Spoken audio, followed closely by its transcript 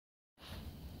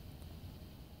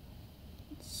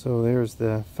So there's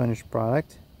the finished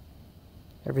product.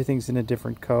 Everything's in a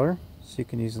different color, so you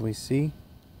can easily see.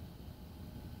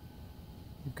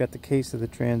 You've got the case of the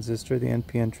transistor, the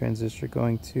NPN transistor,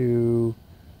 going to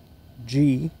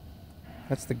G.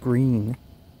 That's the green,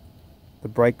 the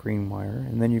bright green wire.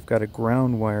 And then you've got a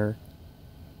ground wire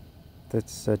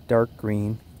that's dark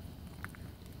green.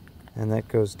 And that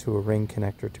goes to a ring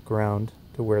connector to ground,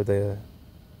 to where the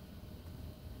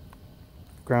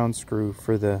ground screw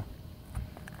for the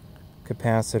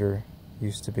capacitor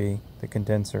used to be, the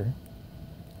condenser.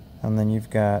 And then you've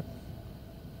got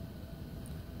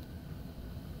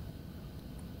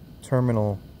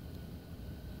terminal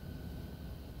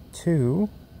 2.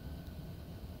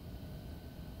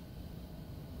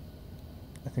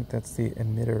 I think that's the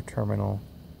emitter terminal,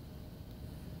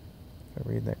 if I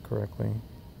read that correctly.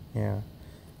 Yeah,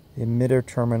 the emitter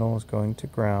terminal is going to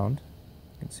ground.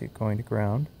 You can see it going to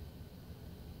ground.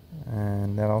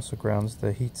 And that also grounds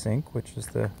the heatsink, which is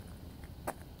the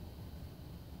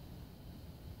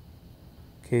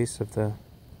case of the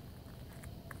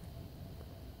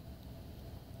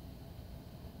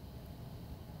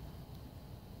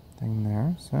thing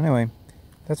there. So anyway,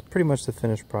 that's pretty much the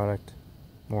finished product,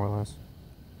 more or less,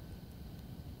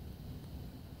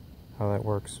 how that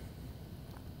works.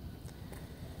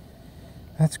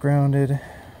 That's grounded.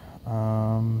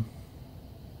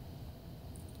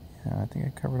 Yeah, I think I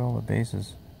covered all the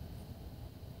bases.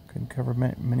 Couldn't cover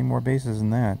many more bases than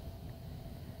that.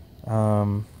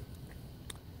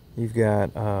 You've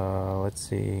got, let's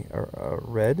see, a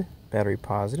red battery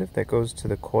positive. That goes to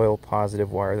the coil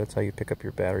positive wire. That's how you pick up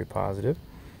your battery positive.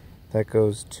 That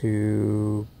goes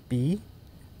to B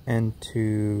and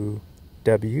to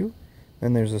W.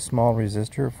 Then there's a small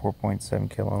resistor, a 4.7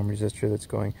 kilo ohm resistor that's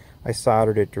going. I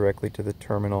soldered it directly to the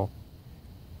terminal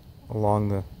along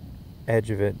the edge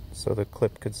of it so the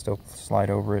clip could still slide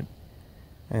over it.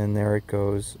 And there it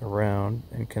goes around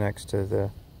and connects to the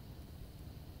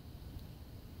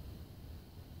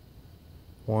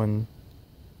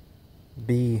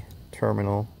 1B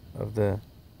terminal of the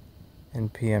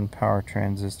NPN power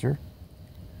transistor.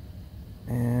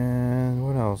 And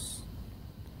what else?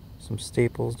 Some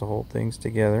staples to hold things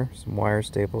together, some wire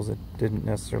staples that didn't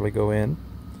necessarily go in.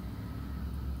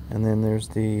 And then there's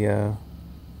the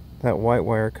that white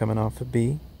wire coming off of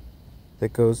B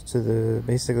that goes to the,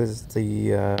 basically it's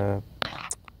the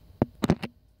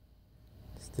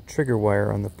trigger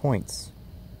wire on the points.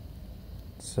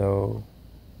 So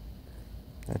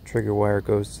that trigger wire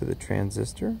goes to the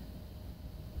transistor,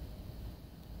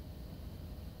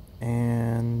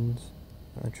 and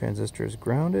the transistor is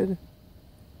grounded,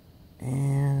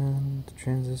 and the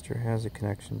transistor has a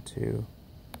connection to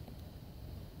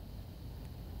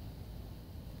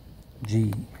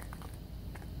G.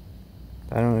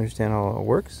 I don't understand how it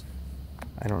works.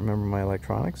 I don't remember my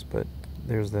electronics, but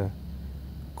there's the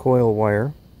coil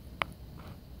wire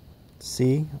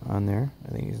C on there.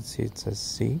 I think you can see it says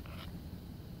C.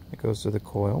 It goes to the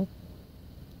coil.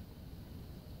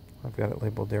 I've got it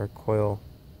labeled there, coil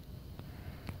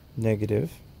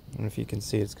negative. I don't know if you can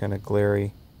see, it's kind of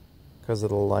glary because of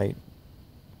the light.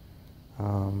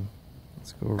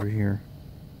 Let's go over here.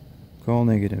 Coil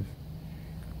negative.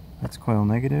 That's coil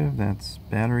negative, that's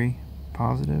battery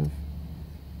positive.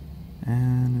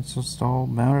 And it's just all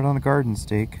mounted on the garden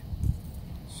stake.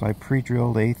 So I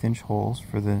pre-drilled 1/8 inch holes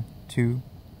for the 2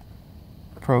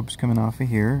 probes coming off of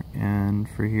here, and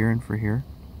for here and for here.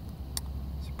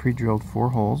 So pre-drilled 4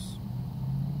 holes.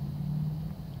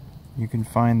 You can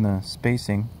find the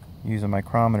spacing, use a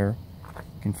micrometer.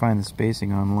 You can find the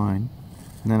spacing online.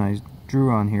 And then I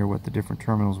drew on here what the different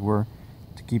terminals were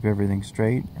to keep everything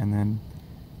straight. And then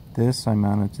this I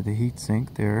mounted to the heat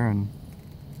sink there and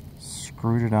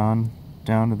screwed it on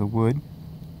down to the wood.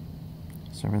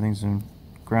 So everything's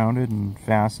grounded and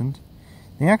fastened.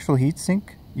 The actual heat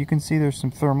sink, you can see there's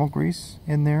some thermal grease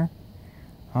in there.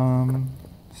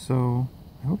 So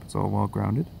I hope it's all well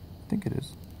grounded. I think it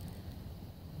is.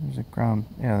 There's a ground,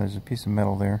 yeah, there's a piece of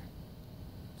metal there.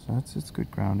 So it's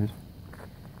good grounded.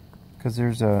 Because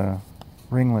there's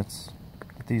ringlets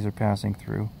that these are passing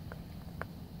through.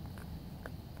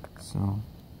 So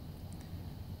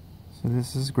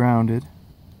this is grounded.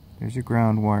 There's your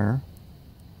ground wire.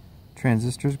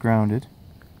 Transistor's grounded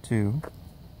too.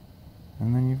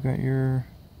 And then you've got your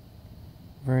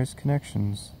various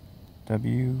connections.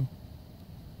 W,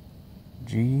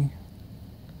 G,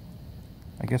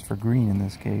 I guess for green in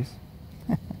this case.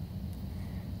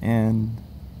 And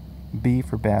B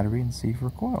for battery and C for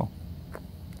coil.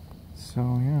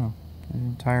 So yeah, the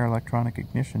entire electronic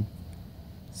ignition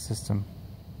system.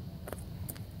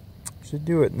 Should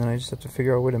do it, and then I just have to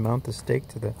figure out where to mount the stake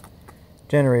to the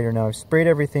generator. Now I've sprayed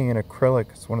everything in acrylic.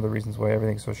 It's one of the reasons why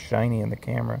everything's so shiny in the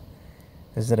camera,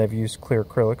 is that I've used clear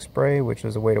acrylic spray, which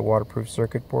is a way to waterproof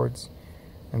circuit boards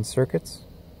and circuits.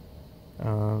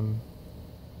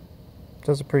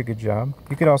 Does a pretty good job.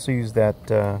 You could also use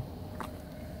that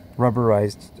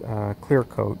rubberized clear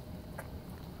coat.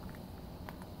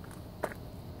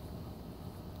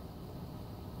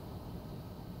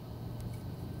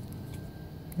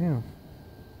 Yeah.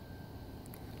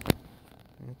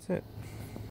 That's it.